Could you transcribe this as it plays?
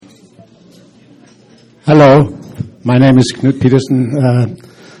Hello, my name is Knut Petersen.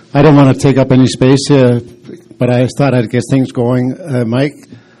 I don't want to take up any space here, but I thought I'd get things going. Mike,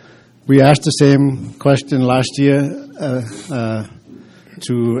 we asked the same question last year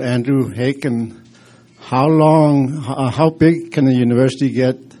to Andrew Hagen. How big can a university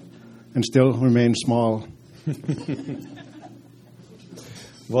get and still remain small?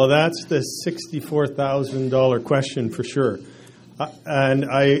 Well, that's the $64,000 question for sure. And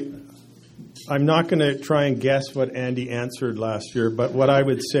I'm not going to try and guess what Andy answered last year, but what I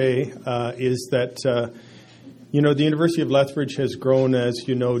would say is that, the University of Lethbridge has grown, as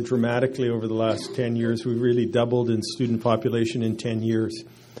you know, dramatically over the last 10 years. We really doubled in student population in 10 years.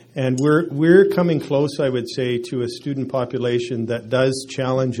 And we're coming close, I would say, to a student population that does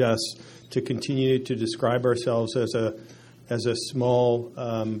challenge us to continue to describe ourselves as a small,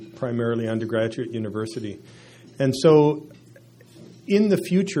 primarily undergraduate university. And so in the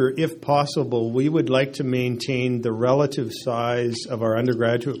future, if possible, we would like to maintain the relative size of our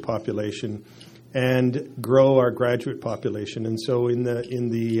undergraduate population and grow our graduate population. And so in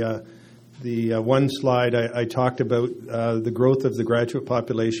the one slide, I talked about the growth of the graduate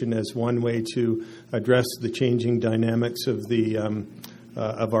population as one way to address the changing dynamics of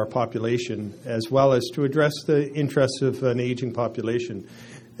our population, as well as to address the interests of an aging population.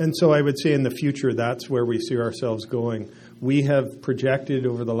 And so I would say in the future, that's where we see ourselves going. We have projected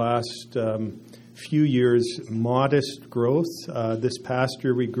over the last few years modest growth. This past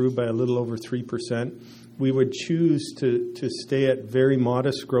year, we grew by a little over 3%. We would choose to stay at very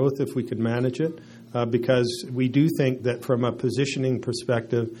modest growth if we could manage it, because we do think that from a positioning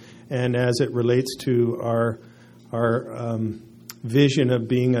perspective and as it relates to our vision of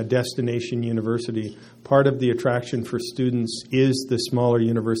being a destination university, part of the attraction for students is the smaller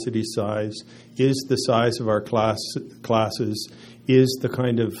university size, is the size of our classes, is the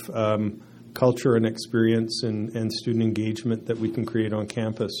kind of culture and experience and student engagement that we can create on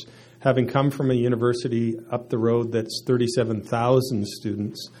campus. Having come from a university up the road that's 37,000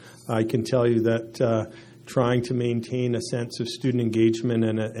 students, I can tell you that trying to maintain a sense of student engagement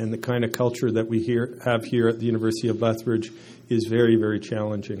and the kind of culture that we have here at the University of Lethbridge is very, very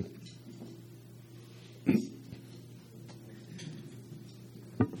challenging.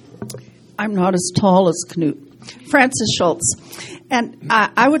 I'm not as tall as Knut. Francis Schultz. And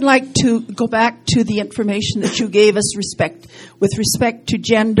I would like to go back to the information that you gave us with respect to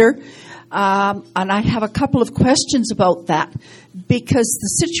gender. And I have a couple of questions about that, because the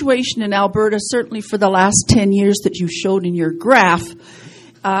situation in Alberta, certainly for the last 10 years that you showed in your graph,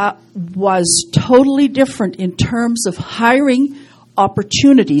 was totally different in terms of hiring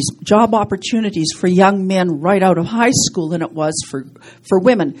opportunities, job opportunities for young men right out of high school than it was for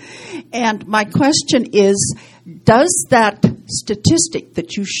women. And my question is, does that statistic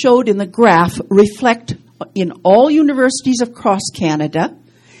that you showed in the graph reflect in all universities across Canada?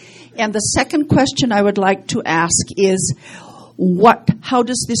 And the second question I would like to ask is, how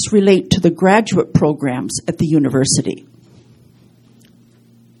does this relate to the graduate programs at the university?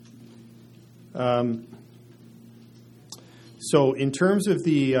 So in terms of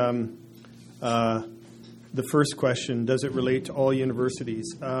the first question, does it relate to all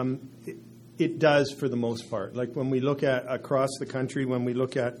universities? It does for the most part. Like when we look at across the country, when we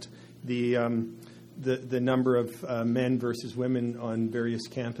look at the number of men versus women on various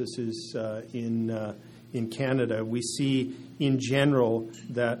campuses in Canada, we see in general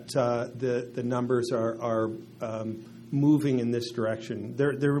that the numbers are moving in this direction.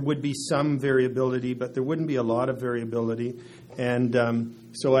 There would be some variability, but there wouldn't be a lot of variability. And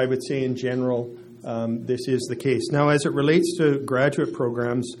so I would say in general, this is the case. Now, as it relates to graduate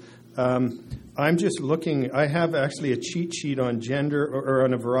programs, I'm just looking. I have actually a cheat sheet on gender or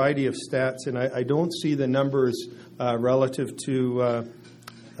on a variety of stats, and I don't see the numbers relative to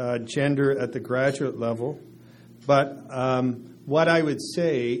gender at the graduate level. But what I would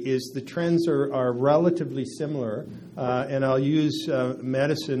say is the trends are relatively similar, and I'll use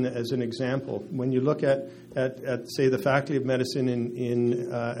medicine as an example. When you look at say, the Faculty of Medicine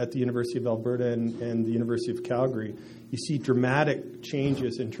at the University of Alberta and the University of Calgary, you see dramatic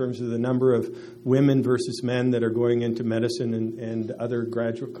changes in terms of the number of women versus men that are going into medicine and other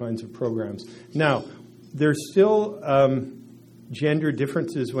graduate kinds of programs. Now, there's still gender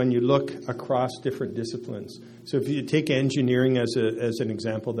differences when you look across different disciplines. So if you take engineering as an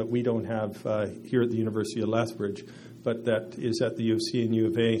example that we don't have here at the University of Lethbridge, but that is at the U of C and U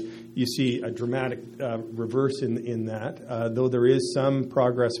of A, you see a dramatic reverse in that. Though there is some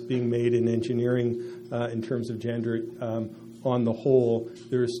progress being made in engineering in terms of gender, on the whole,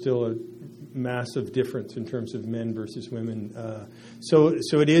 there is still a massive difference in terms of men versus women. So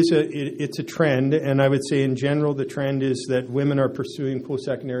it's a trend, and I would say in general the trend is that women are pursuing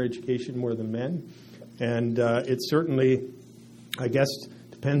post-secondary education more than men, and it certainly, I guess,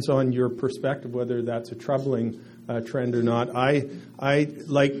 depends on your perspective whether that's a troubling trend or not. I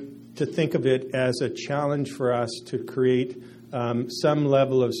like to think of it as a challenge for us to create some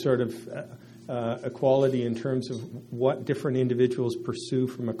level of sort of equality in terms of what different individuals pursue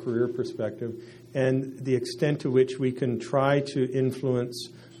from a career perspective, and the extent to which we can try to influence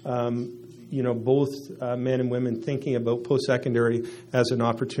both men and women thinking about post-secondary as an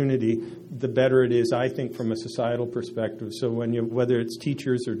opportunity, the better it is, I think, from a societal perspective. So whether it's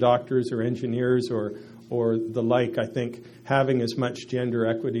teachers or doctors or engineers or the like, I think having as much gender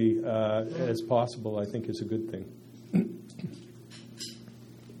equity as possible, I think, is a good thing.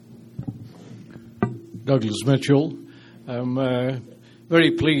 Douglas Mitchell. I'm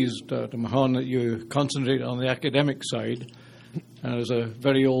very pleased, Dr. Mahan, that you concentrate on the academic side. And as a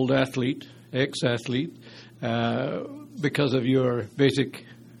very old athlete, ex-athlete, because of your basic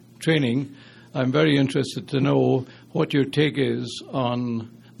training, I'm very interested to know what your take is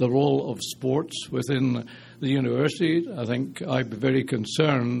on the role of sports within the university. I think I'd be very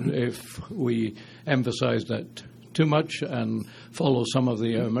concerned if we emphasize that too much and follow some of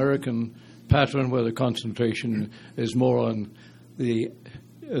the American pattern where the concentration is more on the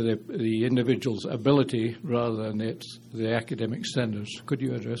individual's ability rather than the academic standards. Could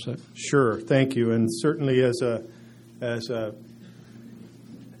you address that? Sure, thank you. And certainly as a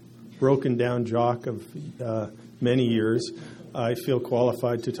broken down jock of many years, I feel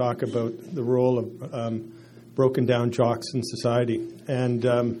qualified to talk about the role of broken down jocks in society.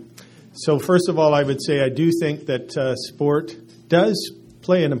 And so first of all, I would say I do think that sport does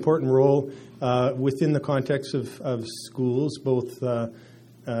play an important role within the context of schools, both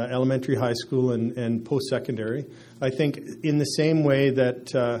elementary, high school, and post-secondary. I think in the same way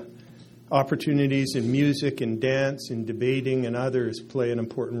that opportunities in music and dance and debating and others play an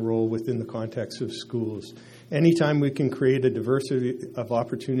important role within the context of schools. Anytime we can create a diversity of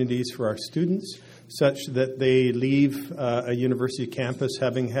opportunities for our students such that they leave a university campus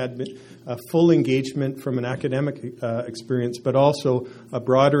having had a full engagement from an academic experience, but also a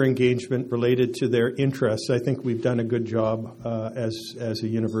broader engagement related to their interests, I think we've done a good job as a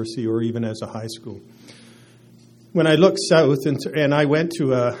university or even as a high school. When I look south, and I went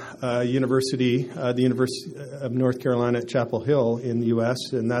to a university, the University of North Carolina at Chapel Hill in the U.S.,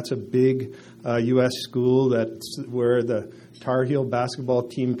 and that's a big U.S. school that's where the Tar Heel basketball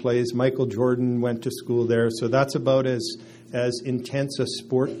team plays. Michael Jordan went to school there, so that's about as intense a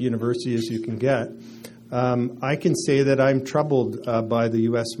sport university as you can get. I can say that I'm troubled by the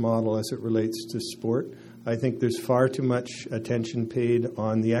U.S. model as it relates to sport. I think there's far too much attention paid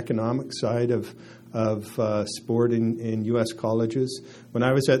on the economic side of sport in U.S. colleges. When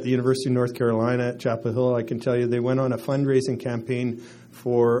I was at the University of North Carolina at Chapel Hill, I can tell you they went on a fundraising campaign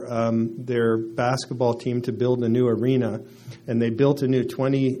for their basketball team to build a new arena, and they built a new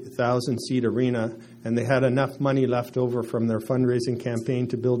 20,000-seat arena, and they had enough money left over from their fundraising campaign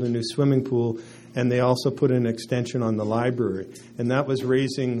to build a new swimming pool, and they also put an extension on the library, and that was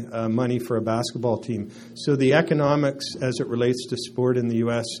raising money for a basketball team. So the economics as it relates to sport in the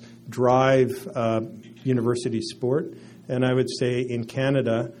U.S. drive university sport, and I would say in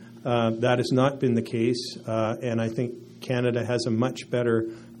Canada that has not been the case, and I think Canada has a much better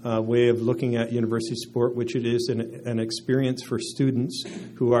way of looking at university sport, which it is an experience for students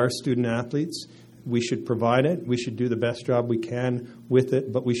who are student athletes. We should provide it. We should do the best job we can with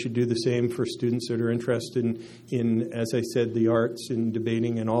it, but we should do the same for students that are interested in, as I said, the arts and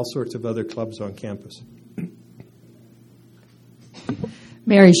debating and all sorts of other clubs on campus.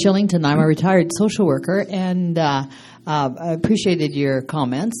 Mary Shillington, I'm a retired social worker, and I appreciated your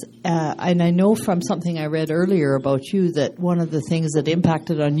comments. And I know from something I read earlier about you that one of the things that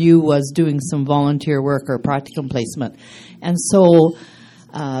impacted on you was doing some volunteer work or practicum placement. And so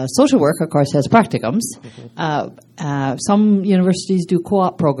social work, of course, has practicums. Some universities do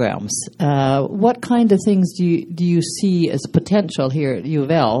co-op programs. What kind of things do you see as potential here at U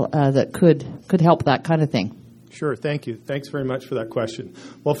of L that could help that kind of thing? Sure, thank you. Thanks very much for that question.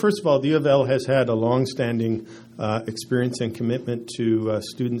 Well, first of all, the U of L has had a long-standing experience and commitment to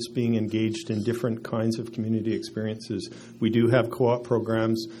students being engaged in different kinds of community experiences. We do have co-op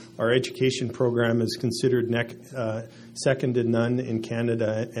programs. Our education program is considered second to none in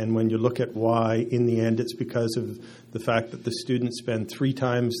Canada. And when you look at why, in the end, it's because of the fact that the students spend 3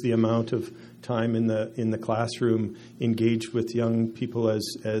 times the amount of time in the classroom engaged with young people as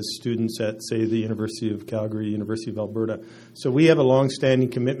students at, say, the University of Calgary, University of Alberta. So we have a long-standing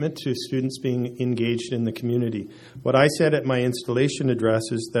commitment to students being engaged in the community. What I said at my installation address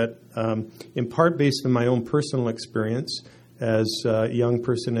is that, in part based on my own personal experience as a young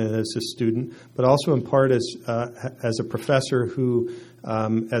person and as a student, but also in part as a professor who,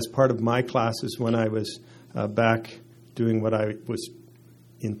 as part of my classes when I was back doing what I was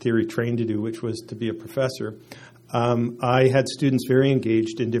in theory trained to do, which was to be a professor, I had students very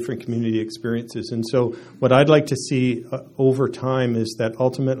engaged in different community experiences. And so what I'd like to see over time is that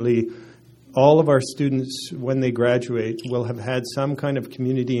ultimately all of our students, when they graduate, will have had some kind of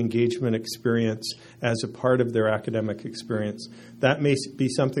community engagement experience as a part of their academic experience. That may be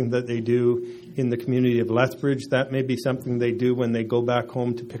something that they do in the community of Lethbridge. That may be something they do when they go back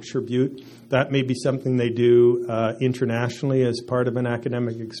home to Picture Butte. That may be something they do internationally as part of an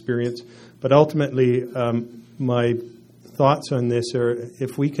academic experience. But ultimately, my thoughts on this are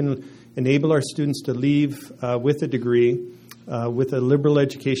if we can enable our students to leave with a degree, with a liberal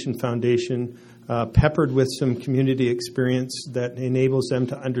education foundation, peppered with some community experience that enables them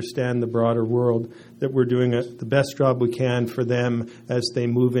to understand the broader world, that we're doing the best job we can for them as they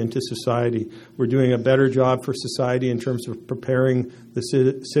move into society. We're doing a better job for society in terms of preparing the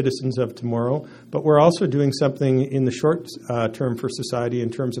citizens of tomorrow, but we're also doing something in the short term for society in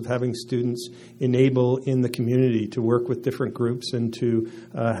terms of having students enable in the community to work with different groups and to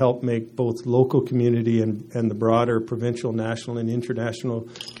help make both local community and the broader provincial, national, and international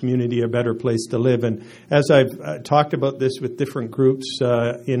community a better place to live. And as I've talked about this with different groups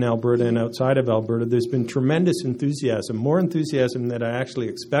in Alberta and outside of Alberta, there's been tremendous enthusiasm, more enthusiasm than I actually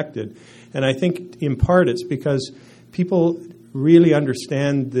expected. And I think in part it's because people really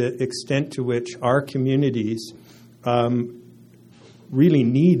understand the extent to which our communities really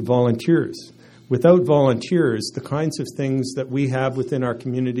need volunteers. Without volunteers, the kinds of things that we have within our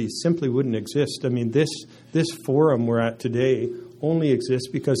communities simply wouldn't exist. I mean, this forum we're at today only exists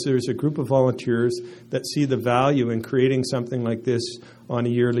because there's a group of volunteers that see the value in creating something like this on a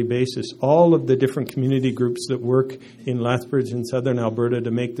yearly basis. All of the different community groups that work in Lethbridge and southern Alberta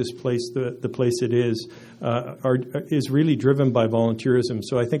to make this place the place it is really driven by volunteerism.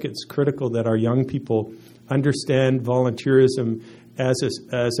 So I think it's critical that our young people understand volunteerism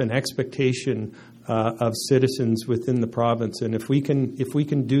as an expectation of citizens within the province. And if we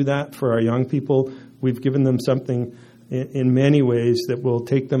can do that for our young people, we've given them something in many ways that will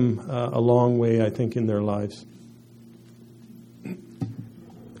take them a long way, I think, in their lives.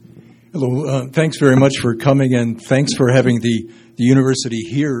 Hello. Thanks very much for coming, and thanks for having the university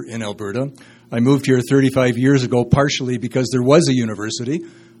here in Alberta. I moved here 35 years ago, partially because there was a university.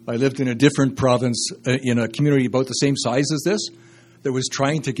 I lived in a different province in a community about the same size as this that was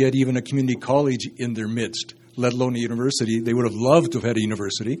trying to get even a community college in their midst, let alone a university. They would have loved to have had a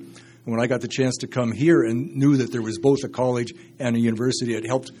university. And when I got the chance to come here and knew that there was both a college and a university, it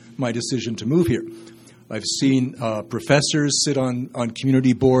helped my decision to move here. I've seen professors sit on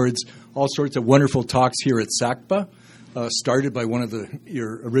community boards, all sorts of wonderful talks here at SACPA, started by one of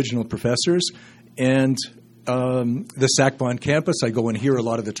your original professors. And the SACPA on campus, I go and hear a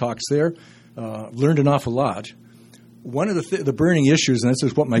lot of the talks there. Learned an awful lot. One of the burning issues, and this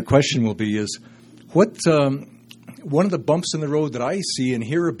is what my question will be, is what one of the bumps in the road that I see and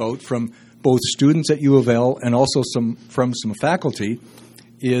hear about from both students at U of L and also from some faculty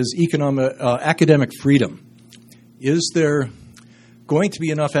is academic freedom. Is there going to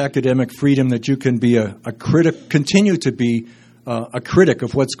be enough academic freedom that you can be continue to be a critic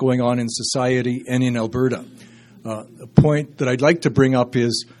of what's going on in society and in Alberta? A point that I'd like to bring up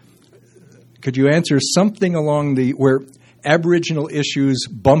is, could you answer something along where Aboriginal issues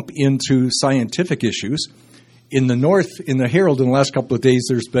bump into scientific issues? In the North, in the Herald, in the last couple of days,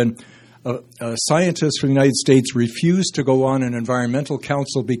 there's been a scientist from the United States refused to go on an environmental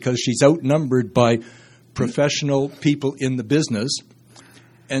council because she's outnumbered by professional people in the business.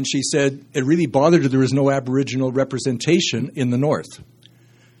 And she said it really bothered her there was no Aboriginal representation in the North.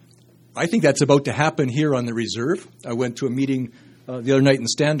 I think that's about to happen here on the Reserve. I went to a meeting the other night in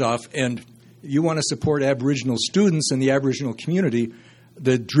Standoff, and you want to support Aboriginal students in the Aboriginal community.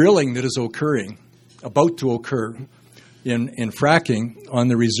 The drilling that is about to occur in fracking on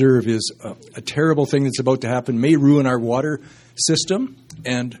the Reserve is a terrible thing that's about to happen, may ruin our water system,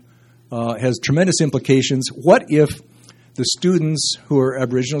 and has tremendous implications. What if the students who are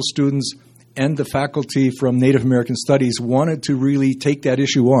Aboriginal students and the faculty from Native American Studies wanted to really take that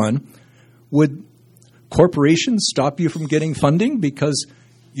issue on? Would corporations stop you from getting funding because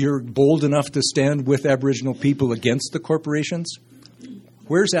you're bold enough to stand with Aboriginal people against the corporations?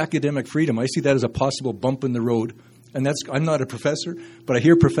 Where's academic freedom? I see that as a possible bump in the road. And I'm not a professor, but I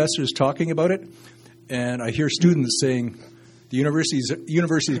hear professors talking about it, and I hear students saying the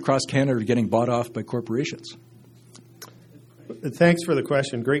universities across Canada are getting bought off by corporations. Thanks for the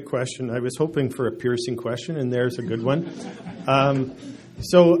question. Great question. I was hoping for a piercing question, and there's a good one.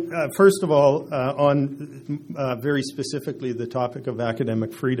 First of all, on very specifically the topic of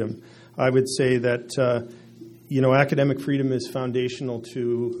academic freedom, I would say that academic freedom is foundational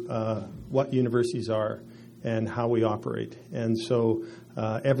to what universities are and how we operate. And so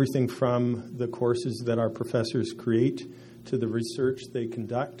everything from the courses that our professors create to the research they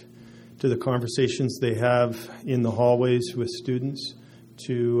conduct to the conversations they have in the hallways with students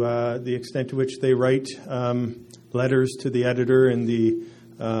to the extent to which they write letters to the editor in the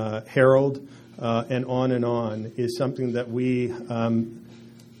Herald and on is something that we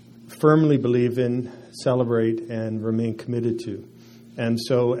firmly believe in, celebrate, and remain committed to. And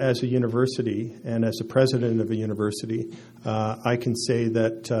so as a university and as a president of a university, I can say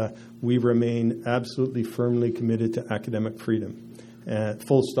that we remain absolutely firmly committed to academic freedom.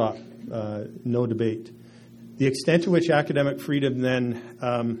 Full stop. No debate. The extent to which academic freedom then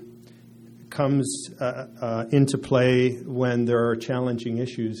comes into play when there are challenging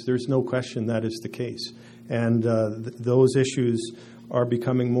issues, there's no question that is the case. And those issues are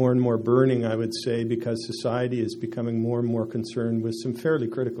becoming more and more burning, I would say, because society is becoming more and more concerned with some fairly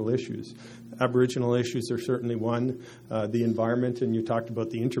critical issues. Aboriginal issues are certainly one. The environment, and you talked about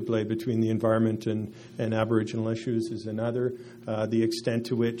the interplay between the environment and Aboriginal issues, is another. The extent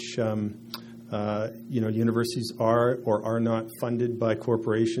to which universities are or are not funded by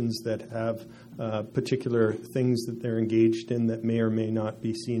corporations that have particular things that they're engaged in that may or may not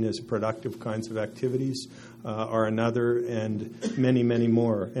be seen as productive kinds of activities are another, and many, many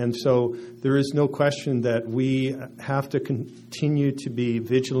more. And so there is no question that we have to continue to be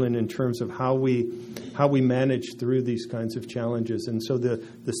vigilant in terms of how we manage through these kinds of challenges. And so the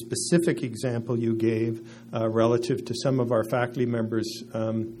specific example you gave relative to some of our faculty members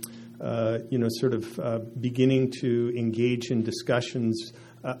beginning to engage in discussions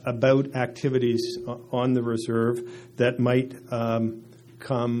about activities on the reserve that might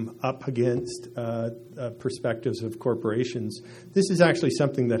come up against perspectives of corporations. This is actually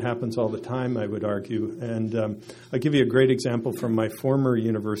something that happens all the time, I would argue. And I'll give you a great example from my former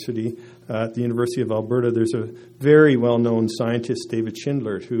university, at the University of Alberta. There's a very well-known scientist, David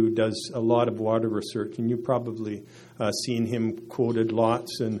Schindler, who does a lot of water research, and you've probably seen him quoted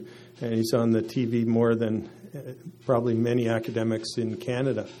lots, and he's on the TV more than probably many academics in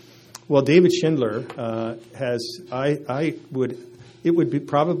Canada. Well, David Schindler it would be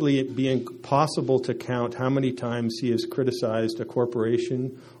probably be impossible to count how many times he has criticized a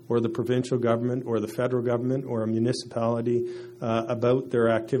corporation or the provincial government or the federal government or a municipality about their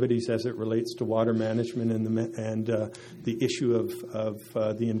activities as it relates to water management and the issue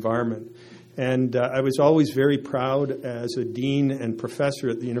of the environment. And I was always very proud as a dean and professor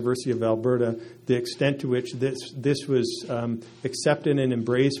at the University of Alberta, the extent to which this was accepted and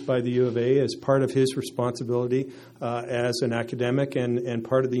embraced by the U of A as part of his responsibility as an academic and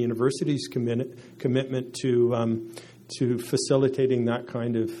part of the university's commitment to facilitating that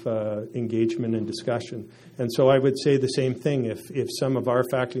kind of engagement and discussion. And so I would say the same thing. If some of our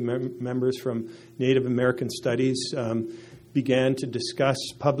faculty members from Native American Studies began to discuss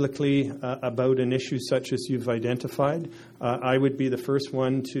publicly about an issue such as you've identified, I would be the first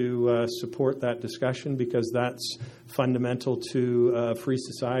one to support that discussion, because that's fundamental to free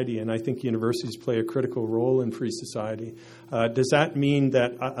society, and I think universities play a critical role in free society. Does that mean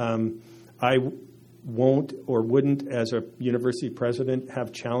that I won't or wouldn't, as a university president,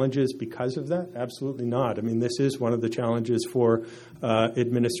 have challenges because of that? Absolutely not. I mean, this is one of the challenges for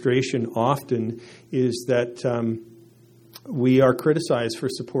administration often, is that we are criticized for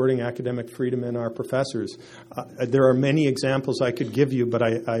supporting academic freedom in our professors. There are many examples I could give you, but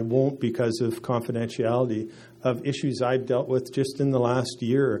I won't because of confidentiality, of issues I've dealt with just in the last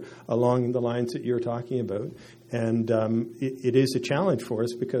year along the lines that you're talking about. And it is a challenge for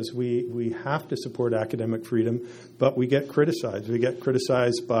us because we have to support academic freedom, but we get criticized. We get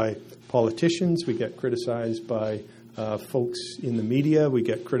criticized by politicians. We get criticized by folks in the media. We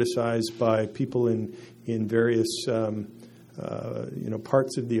get criticized by people in various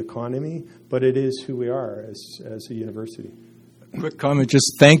parts of the economy, but it is who we are as a university. Quick comment,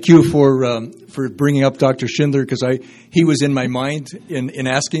 just thank you for bringing up Dr. Schindler, because he was in my mind in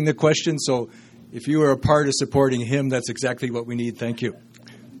asking the question, so if you are a part of supporting him, that's exactly what we need. Thank you.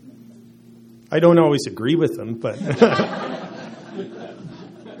 I don't always agree with them, but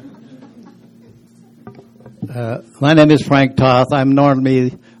my name is Frank Toth. I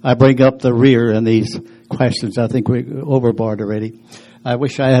bring up the rear in these questions. I think we're overboard already. I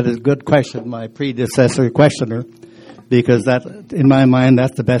wish I had a good question, my predecessor questioner, because that, in my mind,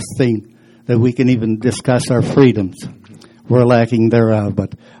 that's the best thing, that we can even discuss our freedoms. We're lacking thereof.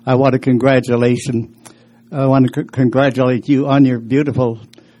 But I want to congratulate you on your beautiful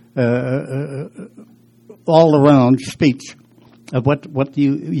all-around speech of what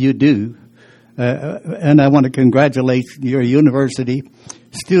you do. And I want to congratulate your university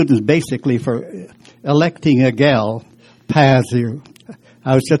students basically for electing a gal, Paz here.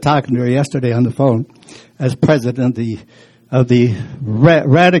 I was just talking to her yesterday on the phone as president of the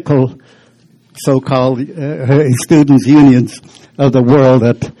radical so-called students' unions of the world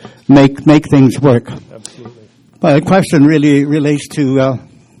that make things work. absolutely. My question really relates to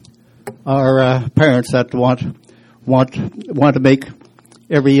our parents that want to make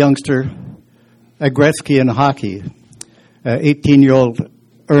every youngster a Gretzky in hockey. 18-year-old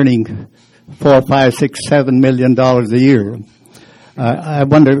earning $4, $5, $6, $7 million a year. I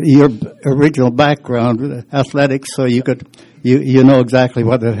wonder your original background, athletics, so you know exactly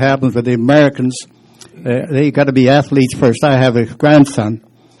what happens with the Americans. They got to be athletes first. I have a grandson.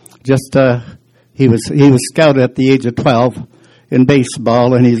 He was scouted at the age of 12 in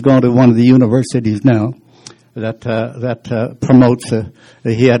baseball, and he's going to one of the universities now that promotes.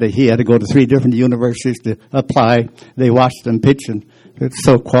 He had to go to 3 different universities to apply. They watched him pitch and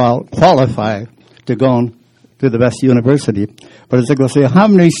so qualify to go on to the best university. But as I go say, how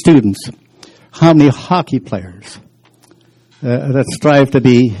many students, how many hockey players that strive to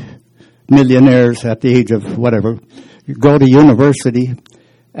be millionaires at the age of whatever, go to university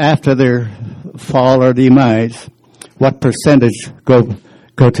after their fall or demise, what percentage go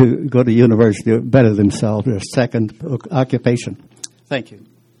to university, better themselves, their second occupation? Thank you.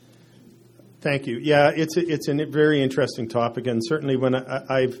 Thank you. Yeah, it's a very interesting topic, and certainly when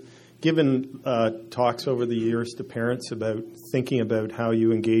I've given talks over the years to parents about thinking about how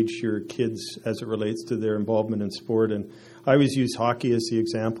you engage your kids as it relates to their involvement in sport, and I always use hockey as the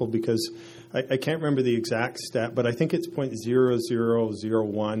example because I can't remember the exact stat, but I think it's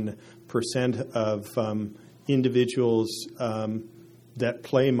 0.0001% of individuals that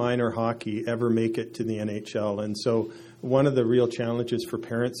play minor hockey ever make it to the NHL. And so one of the real challenges for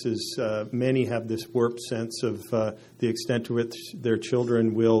parents is many have this warped sense of the extent to which their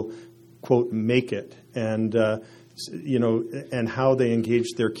children will, quote, make it, and and how they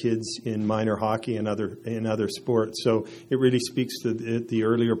engage their kids in minor hockey and other sports. So it really speaks to the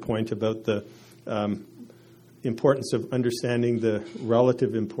earlier point about the importance of understanding the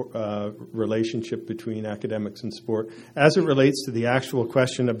relative relationship between academics and sport. As it relates to the actual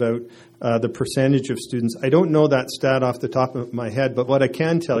question about the percentage of students, I don't know that stat off the top of my head, but what I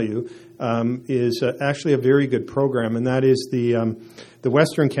can tell you is actually a very good program, and that is the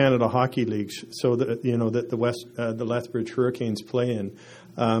Western Canada Hockey League. So that the Lethbridge Hurricanes play in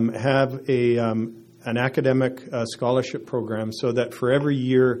have an academic scholarship program, so that for every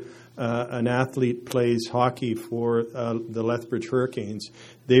year an athlete plays hockey for the Lethbridge Hurricanes,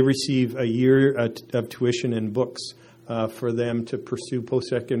 they receive a year of tuition and books for them to pursue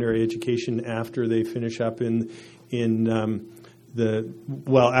post-secondary education after they finish up in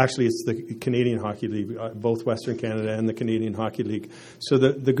it's the Canadian Hockey League, both Western Canada and the Canadian Hockey League. So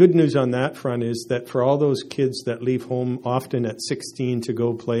the good news on that front is that for all those kids that leave home often at 16 to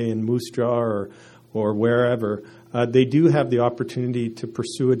go play in Moose Jaw or wherever, they do have the opportunity to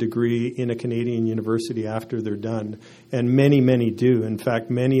pursue a degree in a Canadian university after they're done, and many do. In fact,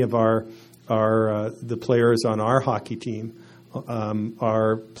 many of the players on our hockey team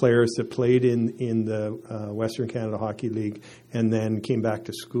are players that played in the Western Canada Hockey League and then came back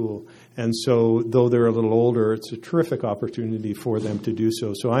to school. And so, though they're a little older, it's a terrific opportunity for them to do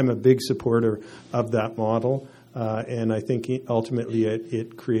so. So I'm a big supporter of that model, and I think ultimately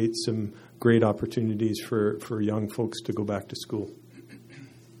it creates some great opportunities for young folks to go back to school.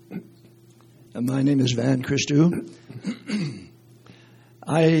 My name is Van Christou.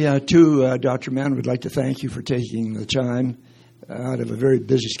 I, too, Dr. Mann, would like to thank you for taking the time out of a very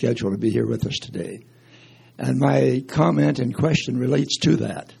busy schedule to be here with us today. And my comment and question relates to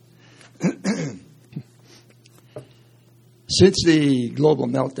that. Since the global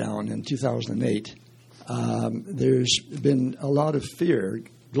meltdown in 2008, there's been a lot of fear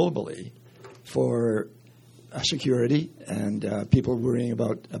globally for security and people worrying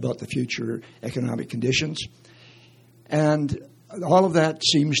about the future economic conditions. And all of that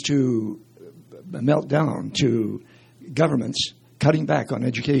seems to melt down to governments cutting back on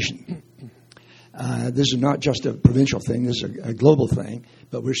education. This is not just a provincial thing, this is a global thing,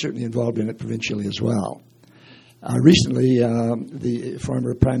 but we're certainly involved in it provincially as well. Recently, the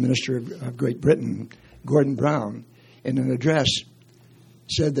former Prime Minister of Great Britain, Gordon Brown, in an address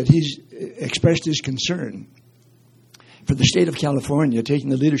said that he's expressed his concern for the state of California taking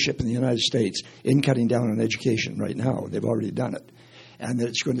the leadership in the United States in cutting down on education right now. They've already done it. And that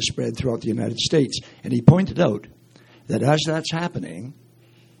it's going to spread throughout the United States. And he pointed out that as that's happening,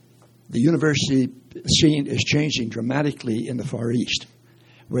 the university scene is changing dramatically in the Far East,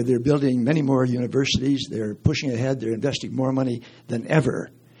 where they're building many more universities, they're pushing ahead, they're investing more money than ever.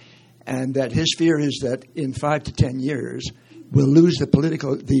 And that his fear is that in 5 to 10 years, we'll lose the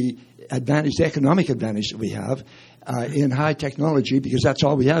advantage, the economic advantage that we have in high technology, because that's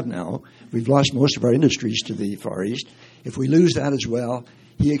all we have now. We've lost most of our industries to the Far East. If we lose that as well,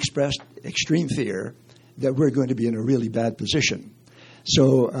 he expressed extreme fear that we're going to be in a really bad position.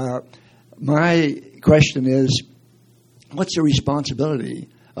 So my question is, what's the responsibility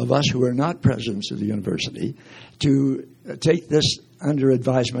of us who are not presidents of the university to take this under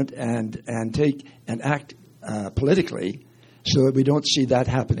advisement and act politically so that we don't see that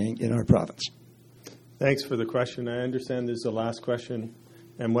happening in our province? Thanks for the question. I understand this is the last question,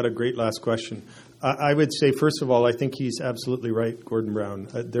 and what a great last question. I would say, first of all, I think he's absolutely right, Gordon Brown.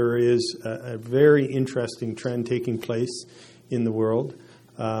 There is a very interesting trend taking place in the world.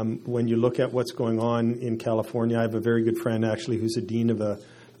 When you look at what's going on in California, I have a very good friend, actually, who's a dean of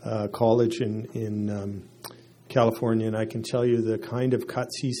a college in California, and I can tell you the kind of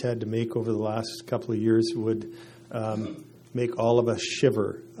cuts he's had to make over the last couple of years would make all of us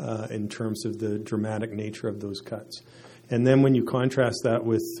shiver in terms of the dramatic nature of those cuts. And then when you contrast that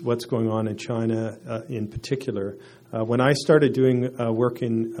with what's going on in China in particular, when I started doing work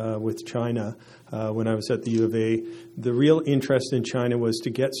with China, when I was at the U of A, the real interest in China was to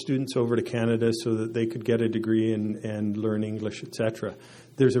get students over to Canada so that they could get a degree and learn English, etc.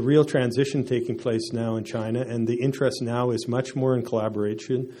 There's a real transition taking place now in China, and the interest now is much more in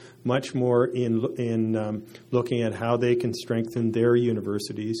collaboration, much more in looking at how they can strengthen their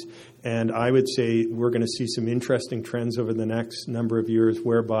universities. And I would say we're going to see some interesting trends over the next number of years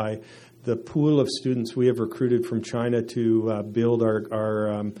whereby the pool of students we have recruited from China to build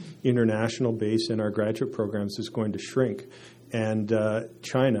our international base and our graduate programs is going to shrink. And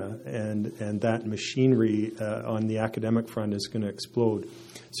China and that machinery on the academic front is going to explode.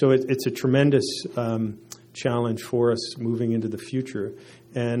 So it's a tremendous challenge for us moving into the future.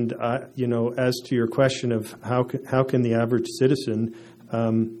 And as to your question of how can the average citizen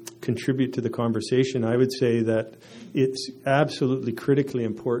contribute to the conversation, I would say that it's absolutely critically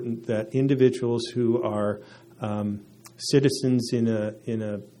important that individuals who are citizens in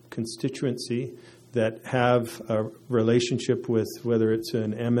a constituency that have a relationship with whether it's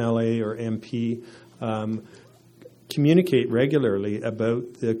an MLA or MP, communicate regularly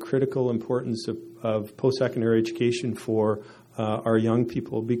about the critical importance of post-secondary education for our young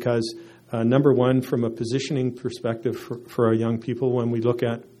people. Because, number one, from a positioning perspective for our young people, when we look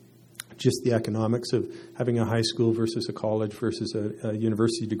at just the economics of having a high school versus a college versus a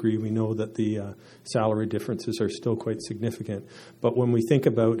university degree, we know that the salary differences are still quite significant. But when we think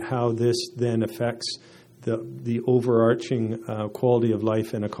about how this then affects the overarching quality of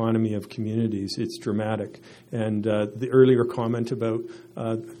life and economy of communities, it's dramatic. And the earlier comment about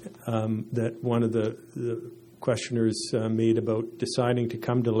that one of the questioners made about deciding to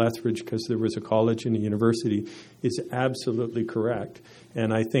come to Lethbridge because there was a college and a university is absolutely correct.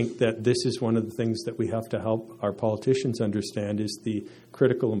 And I think that this is one of the things that we have to help our politicians understand is the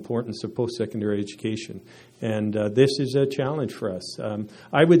critical importance of post-secondary education. And this is a challenge for us.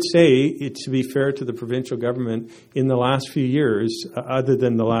 I would say, to be fair to the provincial government, in the last few years, other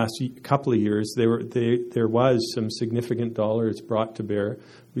than the last couple of years, there was some significant dollars brought to bear.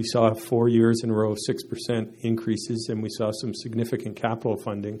 We saw 4 years in a row 6% increases, and we saw some significant capital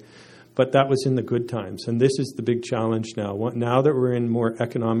funding. But that was in the good times, and this is the big challenge now. Now that we're in more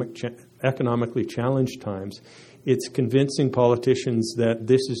economically challenged times, it's convincing politicians that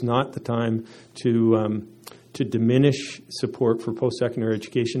this is not the time to diminish support for post-secondary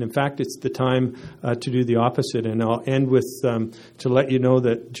education. In fact, it's the time to do the opposite. And I'll end with to let you know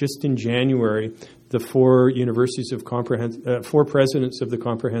that just in January, the four presidents of the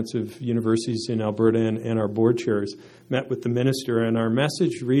comprehensive universities in Alberta and our board chairs met with the minister, and our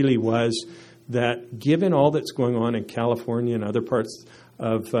message really was that given all that's going on in California and other parts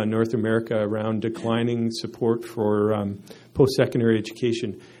of North America around declining support for post-secondary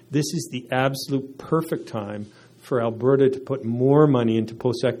education, this is the absolute perfect time for Alberta to put more money into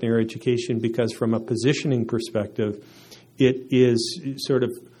post-secondary education, because from a positioning perspective, it is sort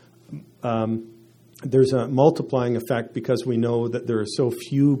of there's a multiplying effect because we know that there are so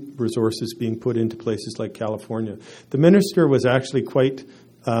few resources being put into places like California. The minister was actually quite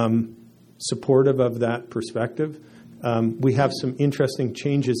supportive of that perspective. We have some interesting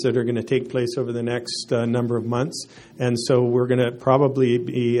changes that are going to take place over the next number of months, and so we're going to probably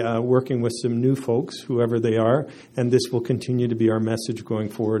be working with some new folks, whoever they are, and this will continue to be our message going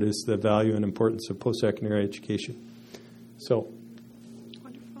forward, is the value and importance of post-secondary education. So.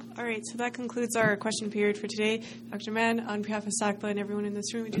 All right, so that concludes our question period for today. Dr. Mann, on behalf of SACPA and everyone in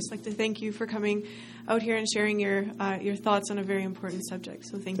this room, we'd just like to thank you for coming out here and sharing your thoughts on a very important subject.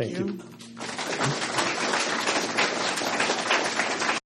 So thank you.